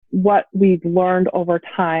what we've learned over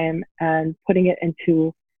time and putting it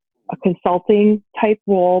into a consulting type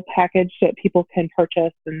role package that people can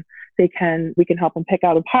purchase, and we can help them pick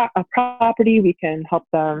out a property. We can help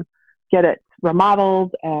them get it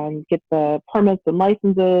remodeled and get the permits and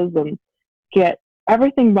licenses and get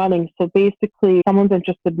everything running. So basically, if someone's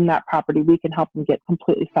interested in that property, we can help them get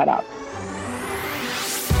completely set up.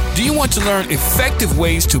 Do you want to learn effective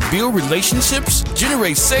ways to build relationships,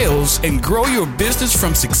 generate sales, and grow your business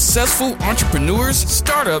from successful entrepreneurs,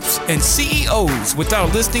 startups, and CEOs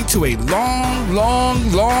without listening to a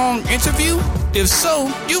long interview? If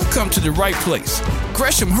so, you've come to the right place.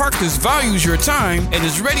 Gresham Harkless values your time and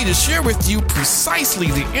is ready to share with you precisely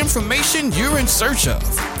the information you're in search of.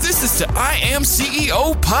 This is the I Am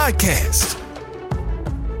CEO podcast.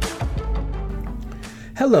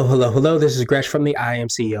 Hello. This is Gresh from the I Am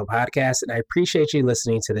CEO podcast, and I appreciate you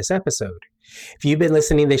listening to this episode. If you've been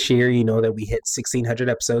listening this year, you know that we hit 1,600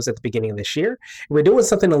 episodes at the beginning of this year. We're doing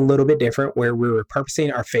something a little bit different where we're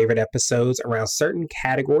repurposing our favorite episodes around certain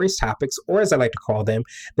categories, topics, or as I like to call them,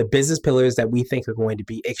 the business pillars that we think are going to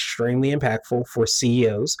be extremely impactful for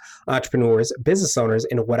CEOs, entrepreneurs, business owners,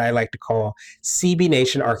 and what I like to call CB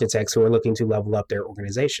Nation architects who are looking to level up their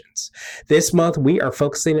organizations. This month, we are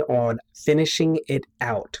focusing on finishing it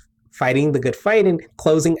out. Fighting the good fight and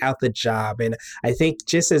closing out the job. And I think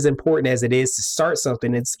just as important as it is to start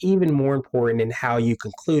something, it's even more important in how you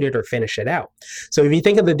conclude it or finish it out. So if you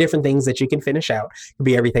think of the different things that you can finish out, it could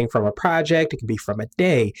be everything from a project, it could be from a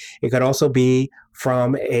day, it could also be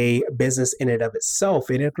from a business in and of itself,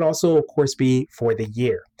 and it could also, of course, be for the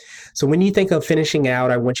year. So when you think of finishing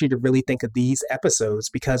out, I want you to really think of these episodes,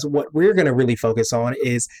 because what we're going to really focus on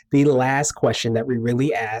is the last question that we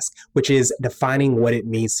really ask, which is defining what it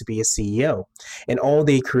means to be a CEO. And all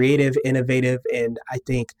the creative, innovative, and I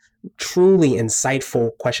think truly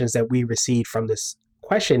insightful questions that we received from this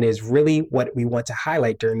question is really what we want to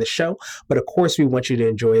highlight during the show. But of course, we want you to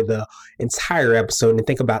enjoy the entire episode and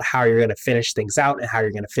think about how you're going to finish things out and how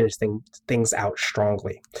you're going to finish things out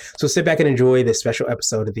strongly. So sit back and enjoy this special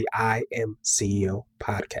episode of the I Am CEO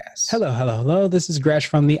podcast. Hello. This is Gresh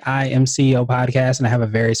from the I Am CEO podcast, and I have a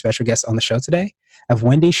very special guest on the show today. I have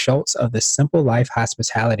Wendy Schultz of the Simple Life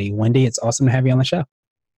Hospitality. Wendy, it's awesome to have you on the show.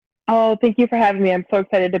 Oh, thank you for having me. I'm so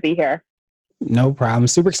excited to be here. No problem.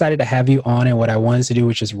 Super excited to have you on. And what I wanted to do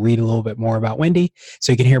was just read a little bit more about Wendy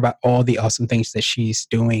so you can hear about all the awesome things that she's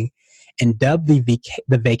doing. And dubbed the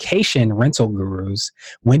vacation rental gurus,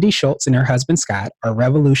 Wendy Schultz and her husband Scott are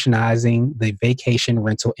revolutionizing the vacation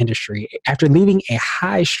rental industry. After leaving a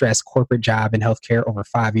high-stress corporate job in healthcare over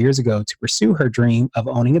 5 years ago to pursue her dream of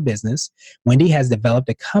owning a business, Wendy has developed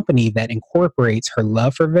a company that incorporates her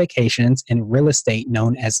love for vacations and real estate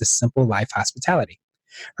known as the Simple Life Hospitality.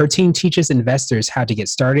 Her team teaches investors how to get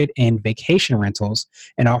started in vacation rentals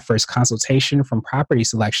and offers consultation from property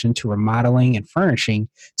selection to remodeling and furnishing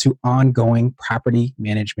to ongoing property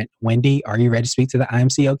management. Wendy, are you ready to speak to the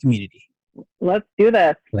IMCO community? Let's do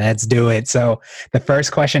this. Let's do it. So the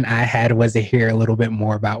first question I had was to hear a little bit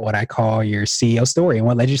more about what I call your CEO story and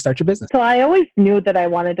what led you to start your business. So I always knew that I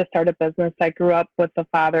wanted to start a business. I grew up with a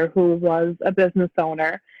father who was a business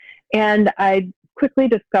owner, and I quickly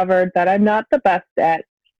discovered that I'm not the best at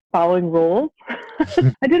following rules.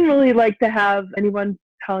 I didn't really like to have anyone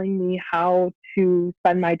telling me how to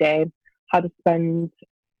spend my day, how to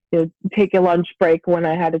take a lunch break when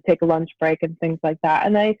I had to take a lunch break and things like that.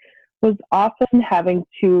 And I was often I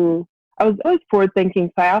was always forward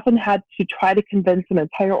thinking, so I often had to try to convince an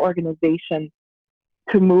entire organization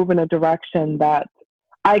to move in a direction that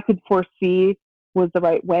I could foresee was the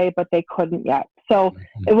right way, but they couldn't yet. So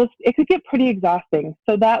it could get pretty exhausting.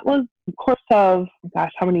 So that was the course of,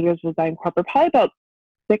 how many years was I in corporate? Probably about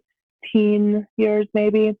 16 years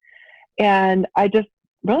maybe. And I just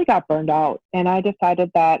really got burned out. And I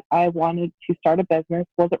decided that I wanted to start a business.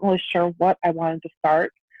 Wasn't really sure what I wanted to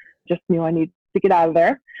start. Just knew I needed to get out of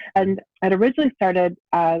there. And I'd originally started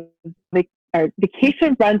as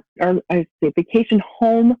vacation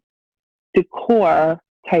home decor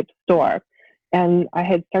type store. And I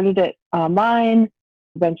had started it online,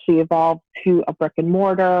 eventually evolved to a brick and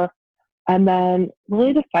mortar, and then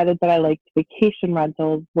really decided that I liked vacation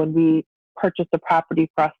rentals when we purchased a property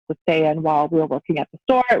for us to stay in while we were working at the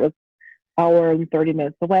store. It was an hour and 30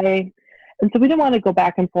 minutes away. And so we didn't want to go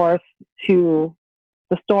back and forth to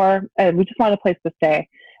the store, and we just wanted a place to stay.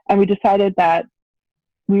 And we decided that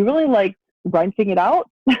we really liked renting it out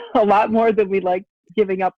a lot more than we liked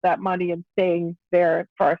giving up that money and staying there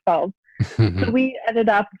for ourselves. So we ended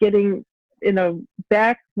up getting, in a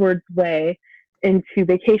backwards way, into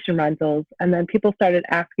vacation rentals. And then people started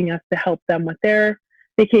asking us to help them with their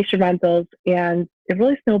vacation rentals. And it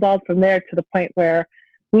really snowballed from there to the point where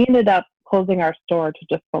we ended up closing our store to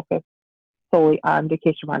just focus solely on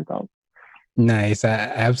vacation rentals. Nice. I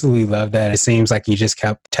absolutely love that. It seems like you just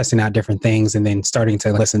kept testing out different things and then starting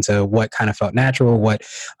to listen to what kind of felt natural, what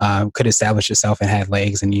could establish itself and had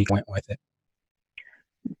legs, and you went with it.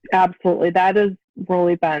 Absolutely. That has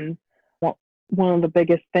really been one of the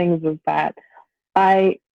biggest things, is that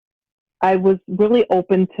I was really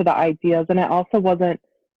open to the ideas, and I also wasn't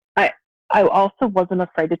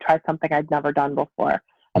afraid to try something I'd never done before.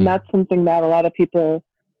 And that's something that a lot of people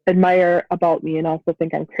admire about me and also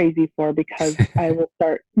think I'm crazy for, because I will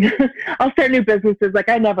start I'll start new businesses. Like,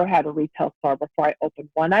 I never had a retail store before I opened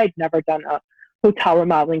one. I'd never done a hotel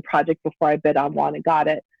remodeling project before I bid on one and got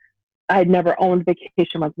it. I'd never owned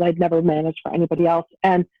vacation rentals. I'd never managed for anybody else.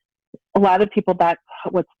 And a lot of people, that's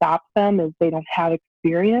what stops them, is they don't have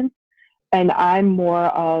experience. And I'm more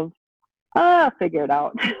of, figure it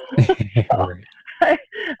out. So,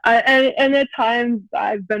 and at times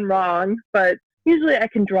I've been wrong, but usually I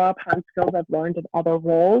can draw upon skills I've learned in other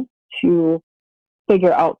roles to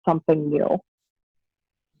figure out something new.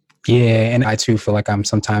 Yeah, and I too feel like I'm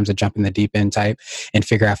sometimes a jump in the deep end type and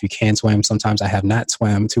figure out if you can swim. Sometimes I have not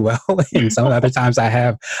swam too well, and some other times I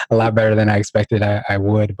have a lot better than I expected I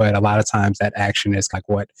would. But a lot of times that action is like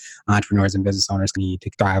what entrepreneurs and business owners need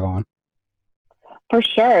to thrive on. For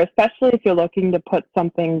sure, especially if you're looking to put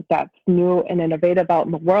something that's new and innovative out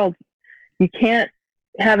in the world. You can't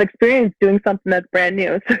have experience doing something that's brand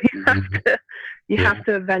new, so you have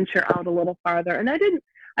to venture out a little farther. And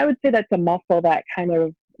I would say that's a muscle that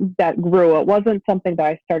grew. It wasn't something that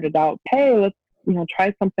I started out, hey, let's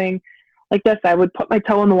try something like this. I would put my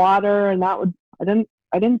toe in the water, and I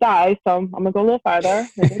didn't die, so I'm gonna go a little farther.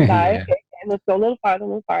 I didn't die. Okay, let's go a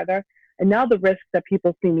little farther. And now the risks that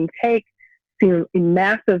people see me take seem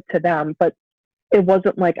massive to them, but it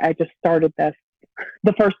wasn't like I just started this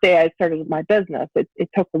the first day I started my business. It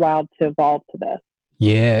took a while to evolve to this.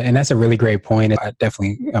 Yeah, and that's a really great point. I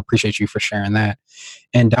definitely appreciate you for sharing that.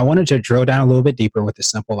 And I wanted to drill down a little bit deeper with the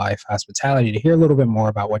Simple Life Hospitality to hear a little bit more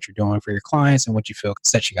about what you're doing for your clients and what you feel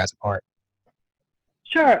sets you guys apart.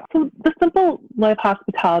 Sure. So the Simple Life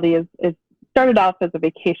Hospitality is started off as a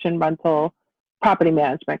vacation rental property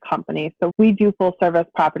management company. So we do full service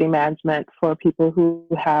property management for people who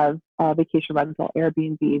have vacation rental,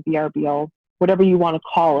 Airbnb, VRBO, whatever you want to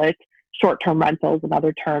call it, short-term rentals,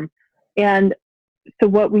 another term. And so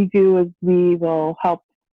what we do is we will help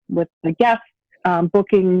with the guest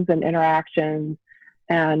bookings and interactions,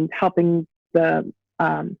 and helping the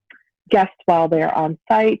guests while they're on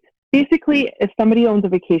site. Basically, if somebody owns a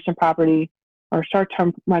vacation property or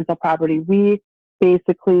short-term rental property, we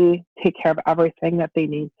basically take care of everything that they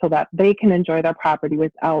need so that they can enjoy their property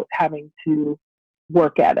without having to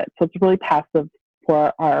work at it. So it's really passive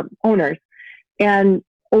for our owners. And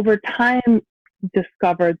over time,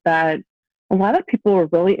 discovered that a lot of people were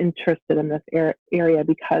really interested in this area,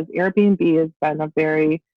 because Airbnb has been a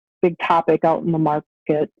very big topic out in the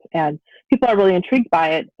market, and people are really intrigued by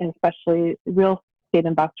it, and especially real estate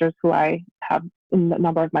investors who I have in a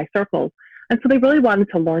number of my circles. And so they really wanted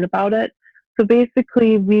to learn about it. So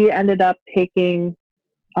basically, we ended up taking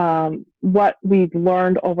what we've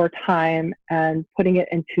learned over time and putting it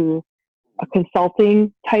into a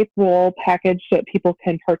consulting type role package that people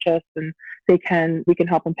can purchase, and we can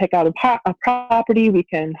help them pick out a property. We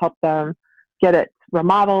can help them get it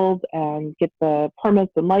remodeled and get the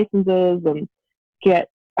permits and licenses and get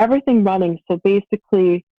everything running. So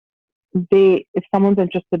basically, if someone's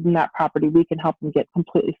interested in that property, we can help them get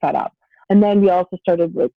completely set up. And then we also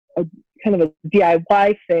started with a kind of a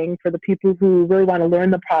DIY thing for the people who really want to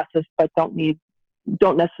learn the process but don't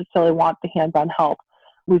necessarily want the hands-on help.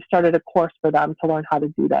 We've started a course for them to learn how to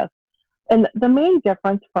do this. And the main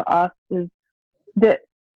difference for us is that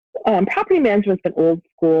property management's an old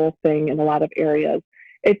school thing in a lot of areas.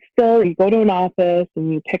 It's still, you go to an office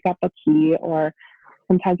and you pick up a key, or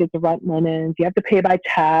sometimes you have to rent linens, you have to pay by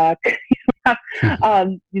check.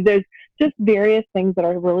 There's just various things that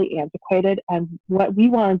are really antiquated. And what we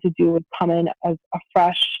wanted to do was come in as a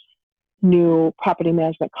fresh, new property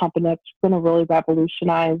management company that's going to really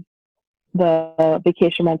revolutionize the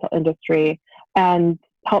vacation rental industry and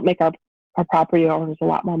help make our property owners a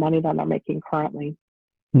lot more money than they're making currently.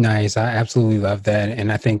 Nice. I absolutely love that. And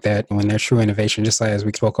I think that when there's true innovation, just like as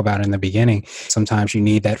we spoke about in the beginning, sometimes you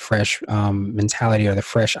need that fresh mentality or the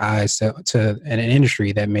fresh eyes to an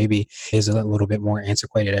industry that maybe is a little bit more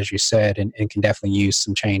antiquated, as you said, and can definitely use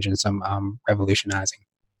some change and some revolutionizing.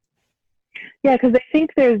 Yeah, because I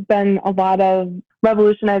think there's been a lot of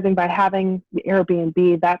revolutionizing by having the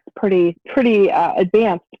Airbnb, that's pretty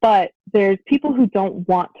advanced. But there's people who don't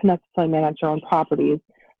want to necessarily manage their own properties.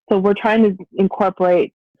 So we're trying to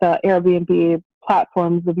incorporate the Airbnb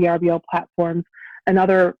platforms, the VRBO platforms, and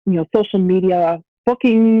other social media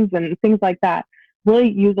bookings and things like that.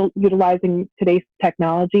 Really utilizing today's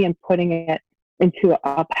technology and putting it into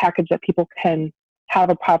a package that people can have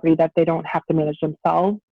a property that they don't have to manage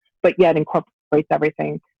themselves, but yet incorporates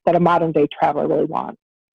everything that a modern day traveler really wants.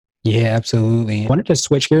 Yeah, absolutely. I wanted to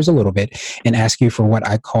switch gears a little bit and ask you for what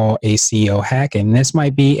I call a CEO hack. And this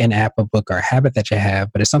might be an app, a book, or a habit that you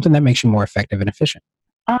have, but it's something that makes you more effective and efficient.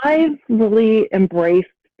 I've really embraced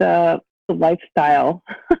the lifestyle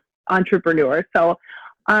entrepreneur. So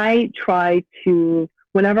I try to,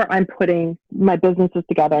 whenever I'm putting my businesses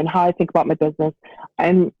together and how I think about my business,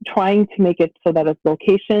 I'm trying to make it so that it's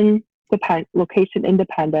location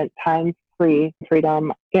independent, time free,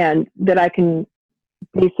 freedom, and that I can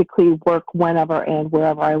basically work whenever and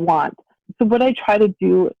wherever I want. So what I try to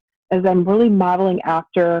do is I'm really modeling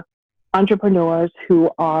after entrepreneurs who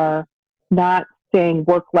are not saying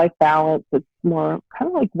work-life balance. It's more kind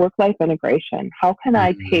of like work-life integration. How can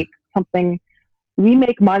I take something, we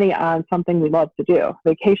make money on something we love to do,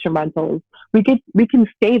 vacation rentals. We can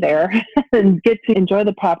stay there and get to enjoy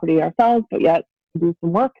the property ourselves, but yet do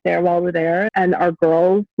some work there while we're there. And our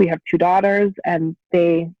girls, we have 2 daughters, and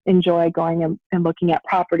they enjoy going and looking at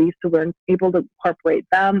properties. So we're able to incorporate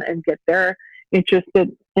them and get their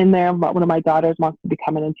interested in there. One of my daughters wants to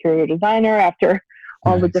become an interior designer after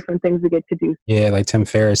all the different things we get to do. Yeah, like Tim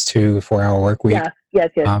Ferriss too, 4-Hour Work Week. Yes.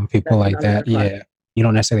 People like that. Yeah. You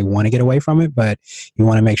don't necessarily want to get away from it, but you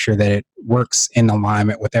want to make sure that it works in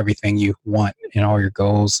alignment with everything you want and all your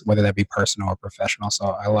goals, whether that be personal or professional. So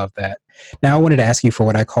I love that. Now I wanted to ask you for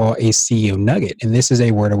what I call a CEO nugget. And this is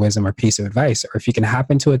a word of wisdom or piece of advice. Or if you can hop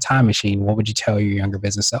into a time machine, what would you tell your younger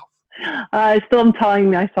business self? I still am telling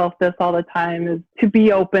myself this all the time, is to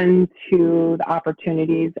be open to the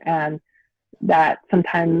opportunities, and that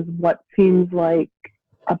sometimes what seems like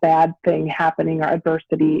a bad thing happening or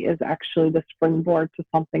adversity is actually the springboard to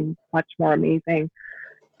something much more amazing.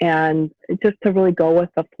 And just to really go with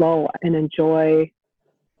the flow and enjoy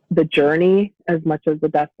the journey as much as the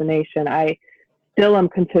destination. I still am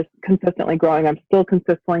consistently growing. I'm still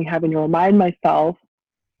consistently having to remind myself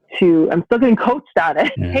I'm still getting coached on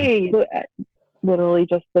it. Yeah. Hey, literally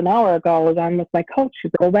just an hour ago, I was on with my coach.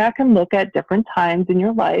 She's like, go back and look at different times in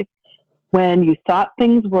your life when you thought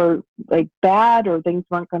things were like bad or things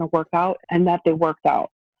weren't going to work out, and that they worked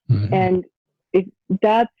out. Mm-hmm. And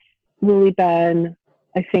that's really been,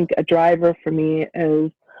 I think, a driver for me,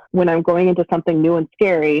 is when I'm going into something new and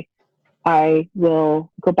scary, I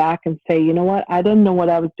will go back and say, you know what, I didn't know what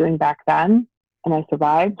I was doing back then, and I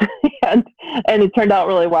survived, and it turned out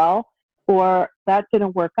really well. Or that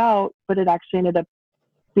didn't work out, but it actually ended up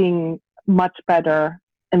being much better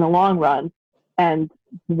in the long run. And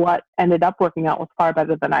what ended up working out was far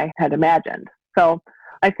better than I had imagined. So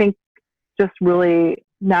I think just really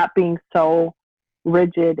not being so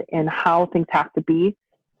rigid in how things have to be,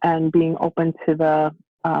 and being open to the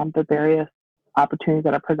various opportunities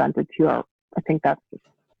that are presented to you. I think that's just...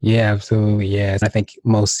 Yeah, absolutely. Yeah. I think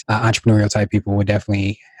most entrepreneurial type people would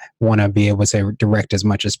definitely want to be able to direct as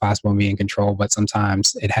much as possible and be in control. But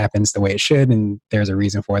sometimes it happens the way it should, and there's a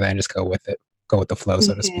reason for that, and just go with it, go with the flow,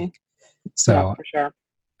 so to speak. So yeah, for sure.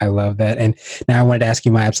 I love that. And now I wanted to ask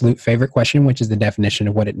you my absolute favorite question, which is the definition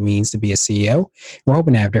of what it means to be a CEO. We're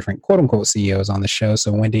hoping to have different quote unquote CEOs on the show.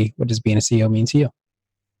 So Wendy, what does being a CEO mean to you?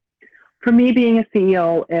 For me, being a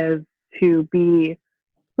CEO is to be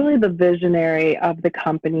really the visionary of the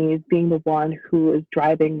companies, being the one who is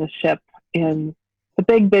driving the ship in the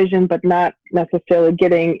big vision, but not necessarily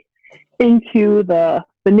getting into the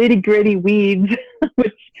nitty-gritty weeds,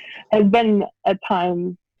 which has been at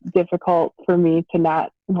times difficult for me to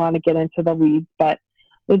not want to get into the weeds. But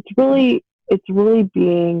it's really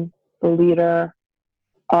being the leader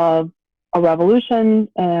of a revolution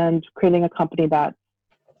and creating a company that's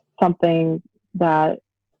something that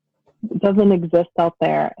doesn't exist out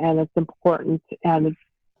there, and it's important, and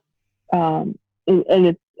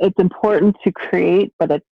it's important to create, but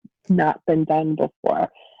it's not been done before.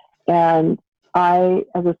 And I,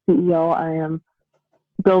 as a CEO, I am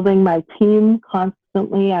building my team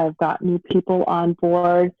constantly. I've got new people on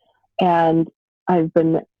board, and I've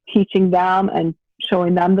been teaching them and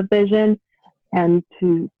showing them the vision, and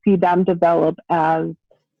to see them develop as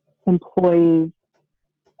employees,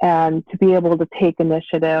 and to be able to take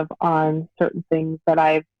initiative on certain things that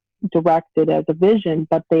I've directed as a vision,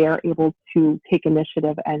 but they are able to take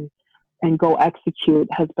initiative and go execute,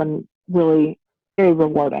 has been really very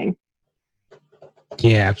rewarding.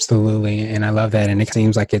 Yeah, absolutely. And I love that. And it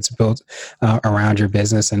seems like it's built around your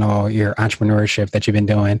business and all your entrepreneurship that you've been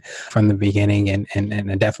doing from the beginning. And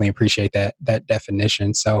I definitely appreciate that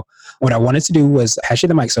definition. So what I wanted to do was pass you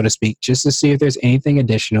the mic, so to speak, just to see if there's anything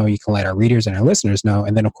additional you can let our readers and our listeners know.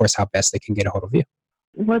 And then, of course, how best they can get a hold of you.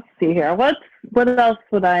 Let's see here. What else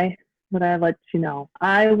would I let you know?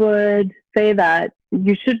 I would say that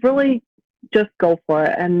you should really just go for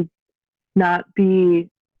it and not be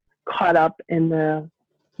caught up in the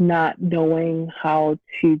not knowing how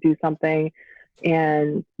to do something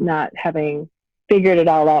and not having figured it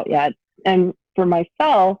all out yet. And for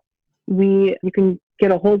myself, you can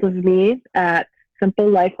get a hold of me at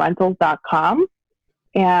simpleliferentals.com.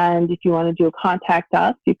 And if you want to contact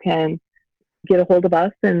us, you can get a hold of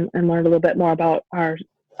us and learn a little bit more about our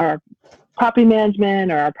property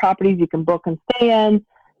management or our properties you can book and stay in.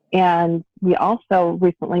 And we also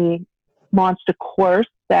recently launched a course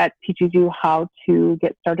that teaches you how to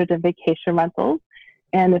get started in vacation rentals.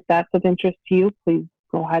 And if that's of interest to you, please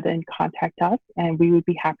go ahead and contact us, and we would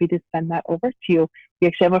be happy to send that over to you. We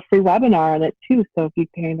actually have a free webinar on it too, so if you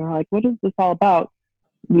kind of are like, what is this all about?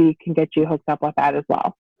 We can get you hooked up with that as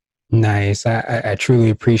well. Nice. I truly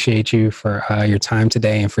appreciate you for your time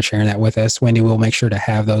today and for sharing that with us. Wendy, we'll make sure to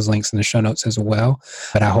have those links in the show notes as well.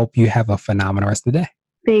 But I hope you have a phenomenal rest of the day.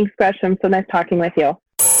 Thanks, Gresham. So nice talking with you.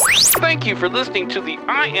 Thank you for listening to the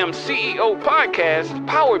I Am CEO podcast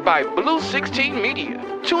powered by Blue 16 Media.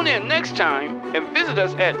 Tune in next time and visit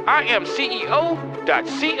us at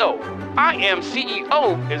IAM1942.co. I Am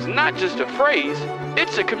CEO is not just a phrase,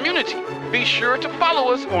 it's a community. Be sure to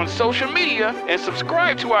follow us on social media and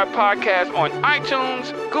subscribe to our podcast on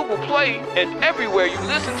iTunes, Google Play, and everywhere you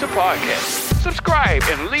listen to podcasts. Subscribe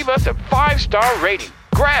and leave us a 5-star rating.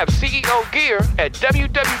 Grab CEO gear at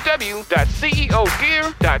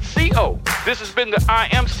www.ceogear.co. This has been the I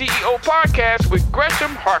Am CEO podcast with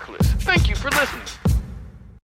Gresham Harkless. Thank you for listening.